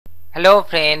Hello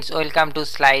friends, welcome to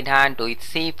Slide Hunt with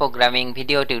C Programming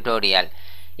video tutorial.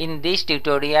 In this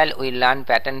tutorial we learn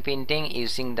pattern printing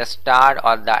using the star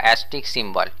or the asterisk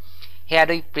symbol. Here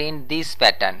we print this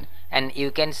pattern and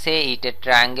you can say it a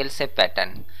triangle shape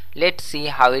pattern. Let's see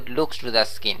how it looks to the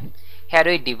screen. Here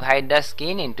we divide the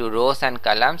screen into rows and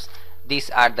columns. These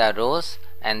are the rows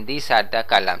and these are the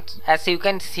columns. As you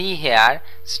can see here,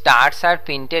 stars are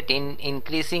printed in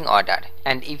increasing order,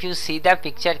 and if you see the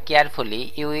picture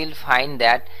carefully you will find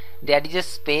that there is a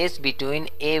space between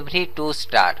every two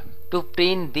stars. To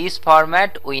print this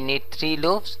format we need 3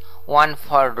 loops, one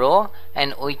for row,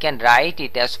 and we can write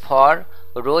it as for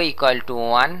row equal to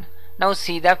 1. Now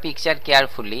see the picture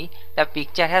carefully. The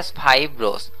picture has 5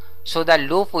 rows, so the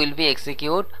loop will be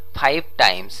executed 5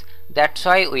 times. That's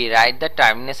why we write the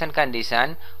termination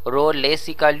condition row less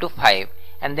equal to 5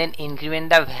 and then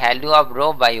increment the value of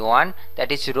row by 1, that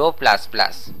is row plus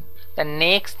plus. The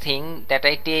next thing that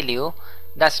I tell you,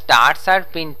 the stars are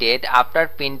printed after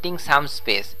printing some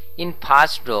space. In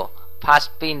first row,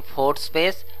 first print 4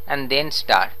 space and then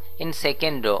star. In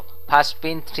second row, first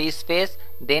print 3 space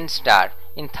then star.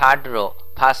 In third row,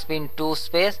 first print 2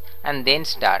 space and then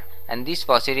star, and this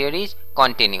procedure is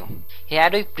continue. Here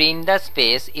we print the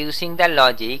space using the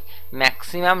logic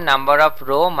maximum number of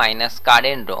row minus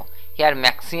current row. Here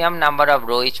maximum number of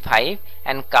row is 5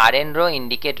 and current row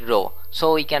indicate row,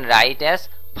 so we can write as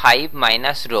 5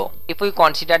 minus row. If we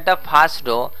consider the first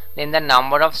row, then the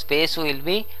number of space will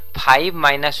be 5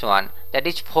 minus 1, that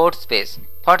is 4 space.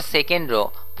 For second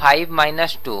row, 5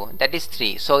 minus 2, that is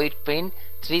 3, so it print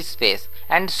 3 space,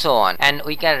 and so on. And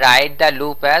we can write the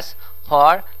loop as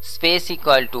for space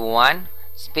equal to 1,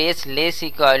 space less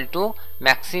equal to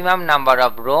maximum number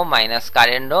of row minus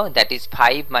current row, that is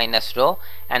 5 minus row,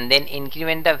 and then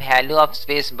increment the value of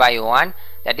space by 1,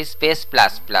 that is space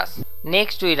plus plus.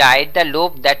 Next we write the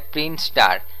loop that prints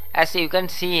star. As you can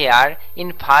see here,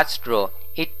 in first row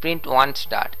it print 1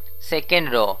 star,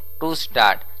 second row 2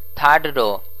 star, third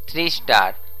row 3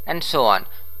 star, and so on.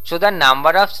 So the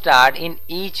number of star in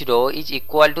each row is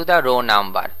equal to the row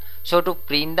number. So to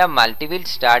print the multiple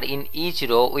star in each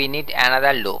row we need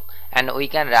another loop, and we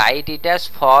can write it as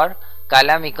for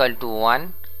column equal to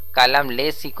 1, column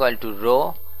less equal to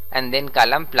row, and then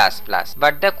column plus plus.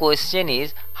 But the question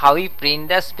is how we print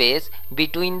the space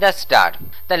between the star.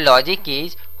 The logic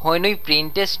is when we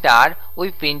print a star we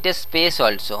print a space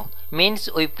also, means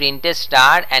we print a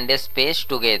star and a space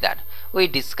together. We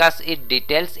discuss its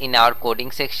details in our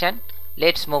coding section.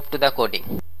 Let's move to the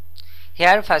coding.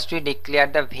 Here first we declare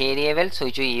the variables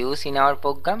which we use in our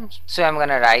program. So I'm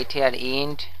gonna write here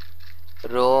int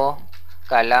row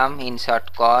column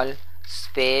insert call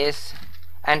space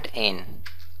and n.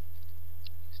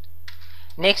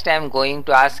 Next I am going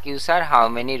to ask user how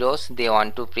many rows they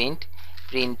want to print.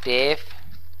 Printf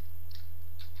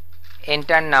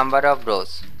enter number of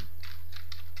rows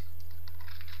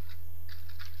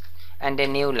and a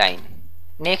new line.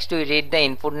 Next we read the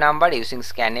input number using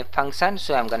scanf function,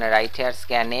 so I'm gonna write here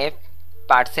scanf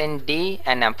 %d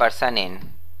and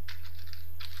 %n.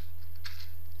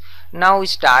 Now we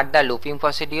start the looping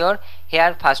procedure.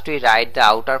 Here first we write the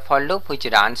outer for loop which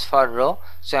runs for row,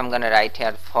 so I'm gonna write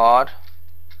here for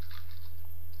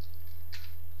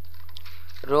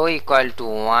row equal to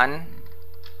 1,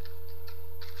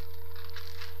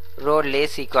 row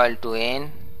less equal to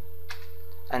n,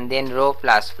 and then row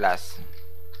plus plus.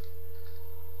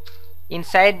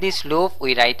 Inside this loop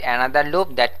we write another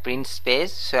loop that prints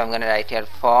space, so I'm gonna write here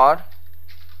for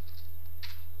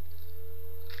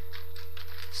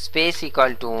space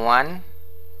equal to 1,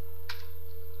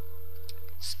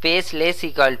 space less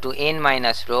equal to n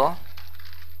minus row,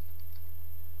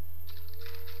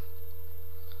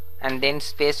 and then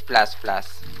space plus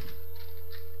plus.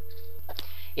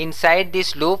 Inside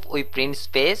this loop we print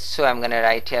space, so I'm gonna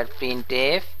write here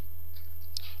printf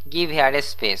give here a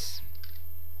space.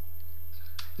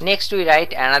 Next we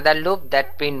write another loop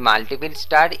that print multiple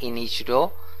star in each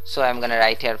row, so I'm gonna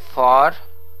write here for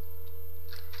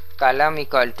column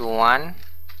equal to 1,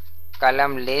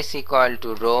 column less equal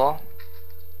to row,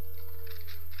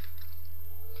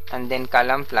 and then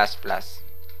column plus plus.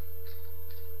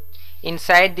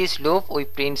 Inside this loop we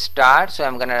print star, so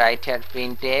I'm gonna write here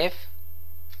printf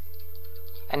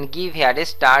and give here a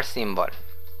star symbol.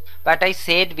 But I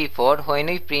said before, when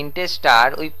we print a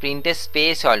star we print a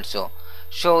space also,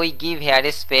 so we give here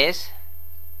a space.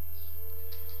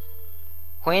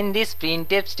 When this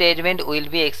printf statement will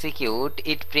be executed,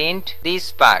 it print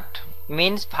this part,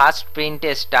 means first print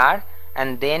a star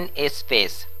and then a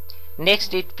space.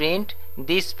 Next it print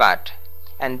this part,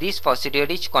 and this procedure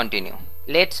is continue.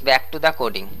 Let's back to the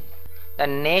coding. The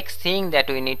next thing that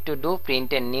we need to do,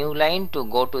 print a new line to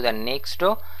go to the next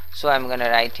row. So I'm gonna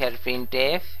write here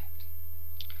printf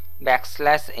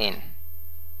 \n.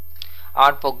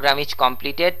 Our program is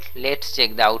completed. Let's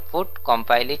check the output,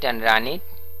 compile it and run it.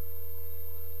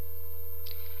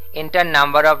 Enter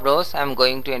number of rows. I'm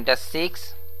going to enter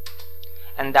 6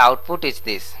 and the output is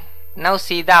this. Now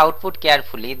see the output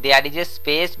carefully. There is a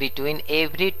space between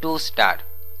every 2 star.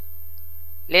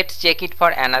 Let's check it for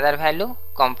another value,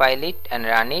 compile it and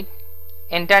run it.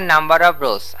 Enter number of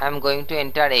rows. I'm going to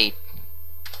enter 8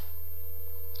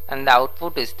 and the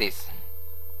output is this.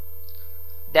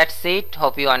 That's it.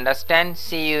 Hope you understand.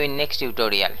 See you in next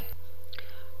tutorial.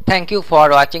 Thank you for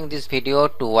watching this video.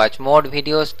 To watch more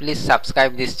videos, please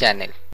subscribe this channel.